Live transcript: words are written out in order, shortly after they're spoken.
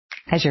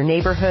As your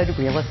neighborhood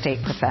real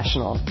estate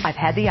professional, I've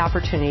had the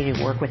opportunity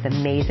to work with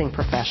amazing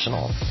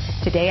professionals.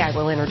 Today, I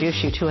will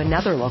introduce you to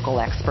another local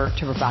expert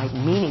to provide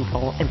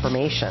meaningful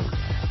information.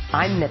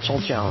 I'm Mitchell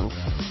Jones,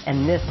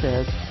 and this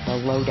is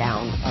the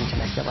Lowdown on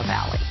Temecula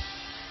Valley.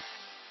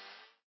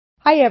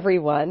 Hi,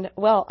 everyone.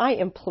 Well, I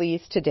am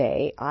pleased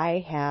today.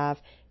 I have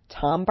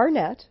Tom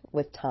Barnett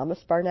with Thomas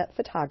Barnett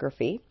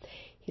Photography.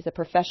 He's a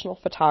professional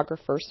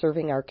photographer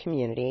serving our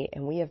community,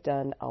 and we have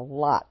done a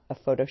lot of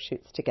photo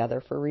shoots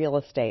together for real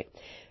estate.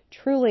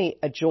 Truly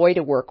a joy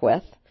to work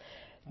with.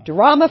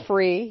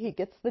 Drama-free, he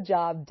gets the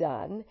job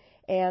done,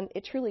 and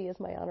it truly is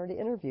my honor to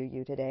interview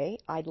you today.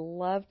 I'd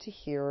love to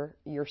hear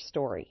your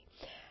story.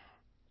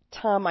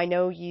 Tom, I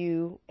know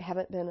you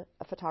haven't been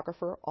a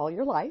photographer all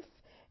your life.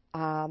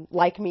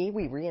 Like me,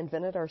 we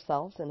reinvented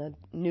ourselves in a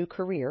new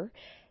career.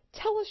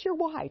 Tell us your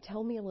why.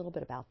 Tell me a little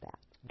bit about that.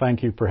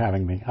 Thank you for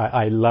having me.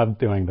 I love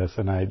doing this,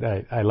 and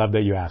I love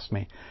that you asked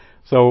me.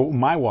 So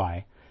my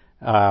why,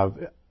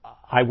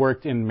 I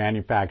worked in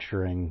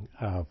manufacturing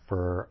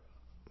for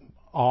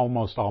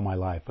almost all my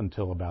life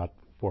until about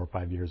 4 or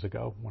 5 years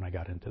ago when I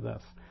got into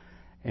this.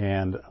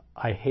 And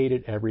I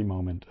hated every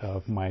moment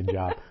of my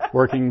job.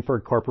 Working for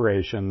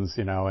corporations,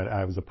 you know,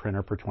 I was a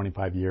printer for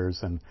 25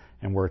 years and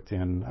worked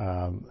in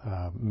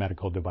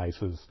medical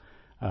devices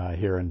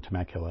here in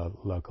Temecula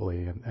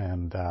locally.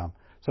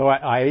 So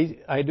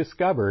I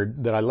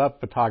discovered that I love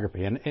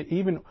photography, and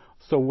even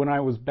so, when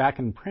I was back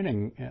in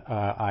printing,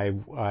 I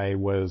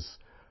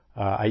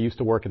used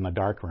to work in the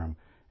darkroom,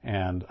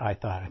 and I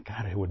thought,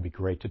 God, it would be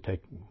great to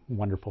take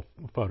wonderful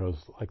photos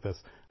like this.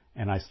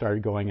 And I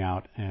started going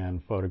out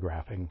and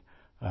photographing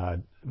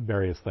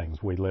various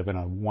things. We live in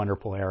a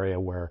wonderful area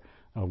where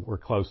we're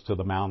close to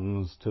the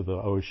mountains, to the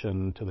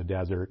ocean, to the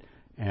desert.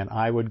 And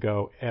I would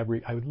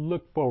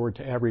look forward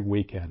to every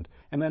weekend.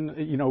 And then,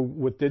 you know,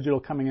 with digital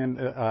coming in,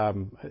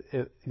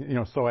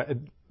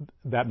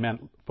 that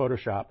meant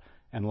Photoshop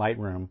and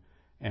Lightroom.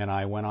 And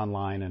I went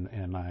online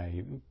and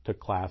I took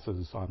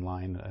classes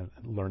online,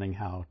 learning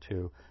how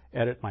to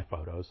edit my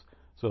photos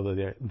so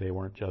that they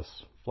weren't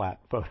just flat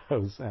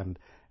photos. And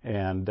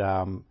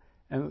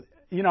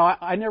you know,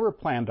 I never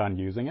planned on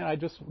using it. I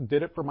just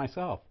did it for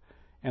myself.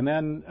 And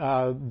then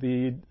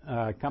the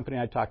company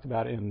I talked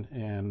about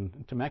in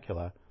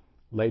Temecula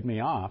laid me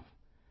off,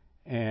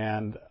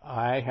 and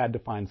I had to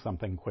find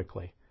something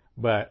quickly.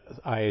 But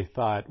I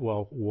thought,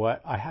 well,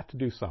 I have to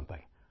do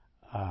something.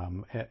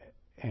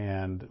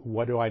 And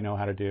what do I know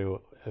how to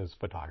do is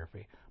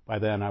photography. By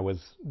then I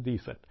was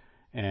decent.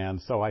 And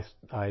so I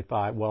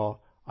thought,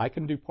 well, I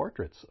can do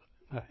portraits.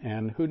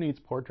 And who needs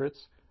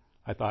portraits?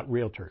 I thought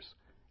realtors.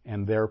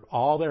 And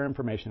all their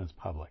information is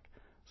public.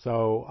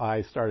 So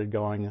I started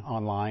going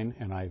online,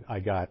 and I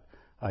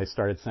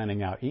started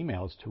sending out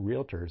emails to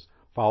realtors,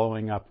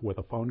 following up with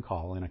a phone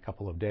call in a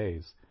couple of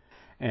days.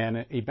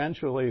 And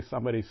eventually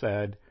somebody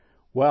said,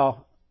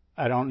 well,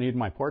 I don't need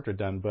my portrait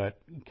done, but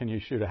can you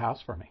shoot a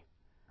house for me?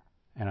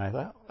 And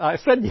I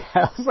said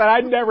yes, and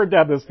I'd never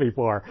done this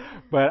before,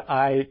 but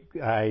I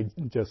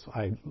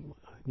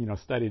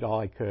studied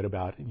all I could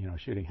about,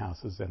 shooting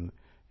houses,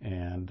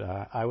 and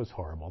I was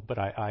horrible, but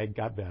I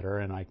got better,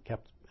 and I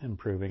kept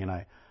improving, and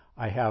I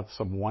have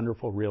some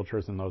wonderful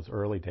realtors in those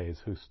early days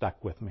who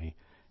stuck with me,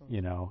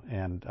 and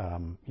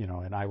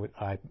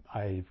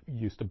I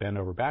used to bend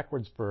over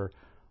backwards for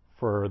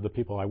the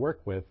people I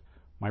work with,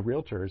 my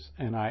realtors,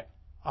 and I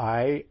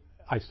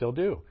still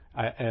do.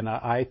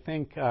 I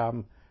think,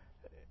 my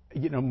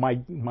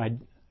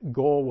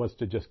goal was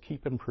to just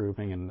keep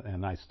improving,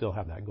 and I still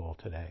have that goal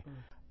today. Mm.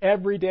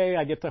 Every day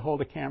I get to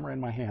hold a camera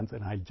in my hands,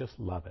 and I just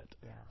love it.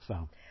 Yeah.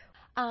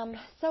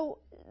 So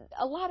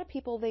a lot of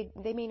people,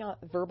 they may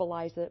not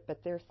verbalize it,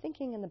 but they're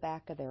thinking in the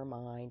back of their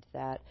mind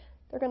that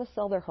they're going to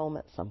sell their home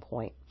at some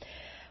point.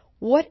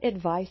 What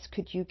advice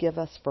could you give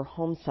us for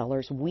home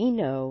sellers? We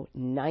know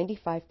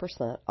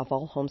 95% of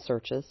all home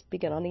searches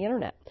begin on the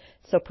internet.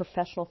 So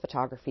professional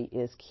photography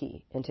is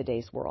key in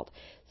today's world.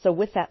 So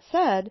with that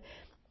said,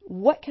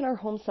 what can our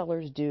home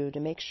sellers do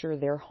to make sure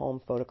their home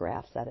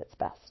photographs at its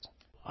best?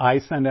 I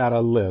send out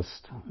a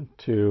list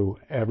to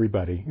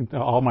everybody,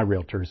 all my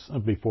realtors,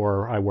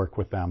 before I work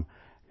with them,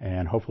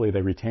 and hopefully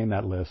they retain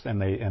that list and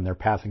they're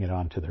passing it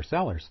on to their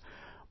sellers.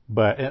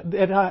 But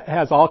it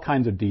has all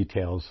kinds of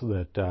details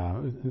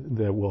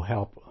that will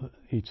help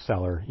each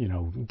seller,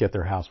 get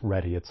their house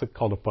ready. It's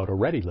called a photo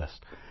ready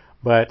list.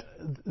 But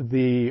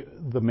the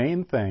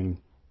main thing,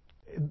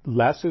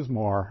 less is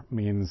more,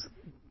 means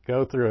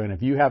go through, and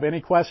if you have any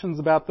questions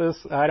about this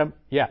item,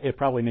 it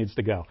probably needs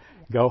to go.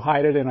 Go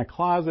hide it in a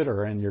closet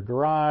or in your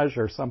garage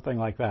or something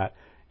like that,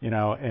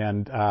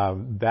 and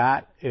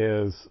that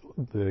is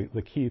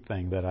the key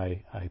thing that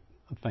I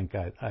think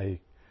I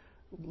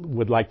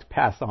would like to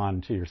pass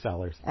on to your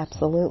sellers.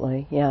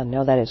 Absolutely. Yeah,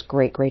 no, that is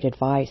great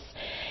advice.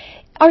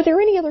 Are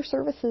there any other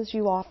services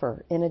you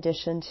offer in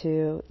addition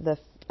to the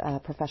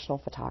professional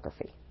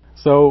photography?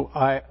 So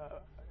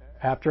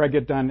after I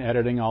get done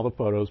editing all the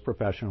photos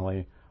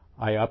professionally,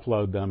 I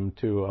upload them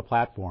to a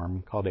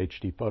platform called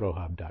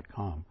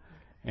hdphotohub.com.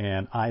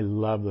 And I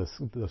love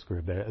this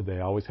group. They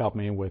always help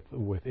me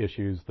with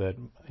issues that,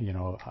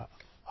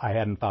 I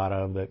hadn't thought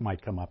of that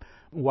might come up.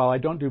 While I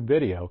don't do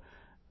video,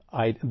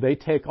 they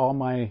take all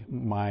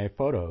my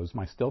photos,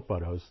 my still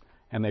photos,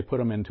 and they put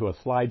them into a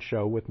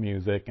slideshow with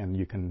music, and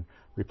you can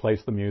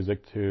replace the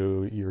music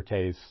to your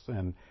tastes,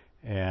 and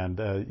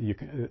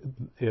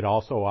it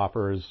also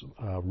offers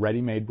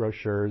ready-made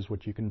brochures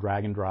which you can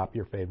drag and drop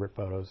your favorite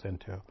photos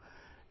into,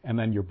 and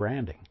then your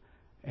branding.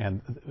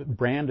 And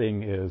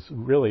branding is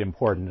really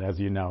important, as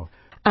you know.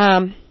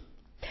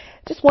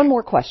 Just one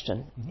more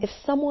question. If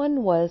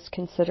someone was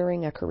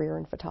considering a career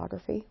in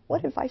photography,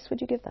 what advice would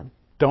you give them?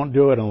 Don't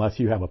do it unless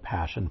you have a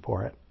passion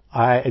for it.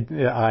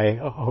 I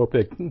hope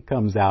it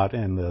comes out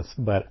in this,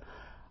 but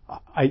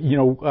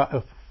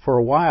for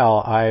a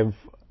while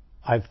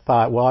I've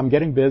thought, well, I'm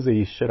getting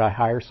busy. Should I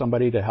hire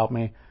somebody to help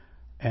me?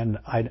 And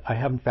I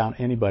haven't found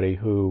anybody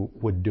who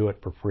would do it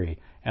for free.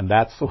 And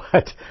that's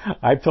what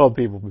I've told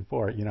people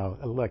before.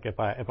 Look, if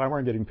I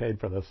weren't getting paid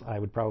for this, I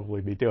would probably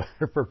be doing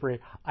it for free.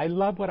 I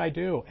love what I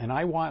do, and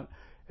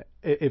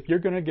if you're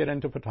going to get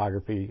into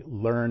photography,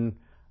 learn.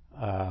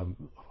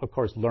 Of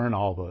course, learn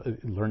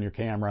your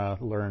camera,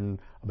 learn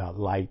about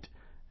light,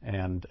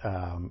 and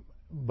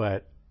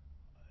but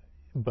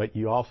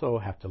you also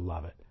have to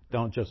love it.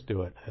 Don't just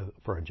do it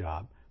for a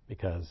job,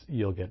 because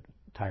you'll get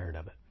tired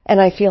of it. And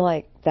I feel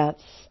like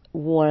that's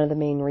one of the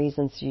main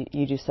reasons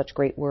you do such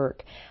great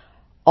work.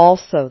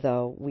 Also,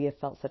 though, we have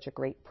felt such a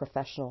great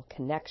professional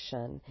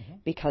connection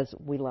because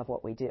we love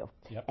what we do.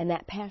 Yep. And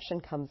that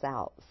passion comes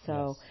out.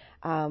 So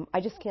yes.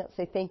 I just can't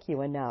say thank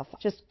you enough.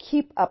 Just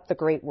keep up the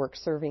great work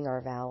serving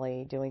our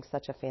valley, doing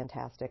such a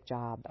fantastic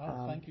job.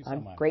 Oh, thank you so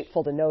I'm much.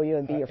 Grateful to know you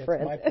and be your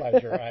friend. It's my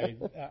pleasure.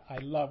 I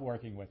love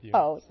working with you.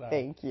 Oh, so.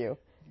 Thank you.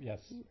 Yes.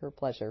 Your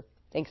pleasure.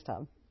 Thanks,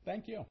 Tom.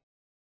 Thank you.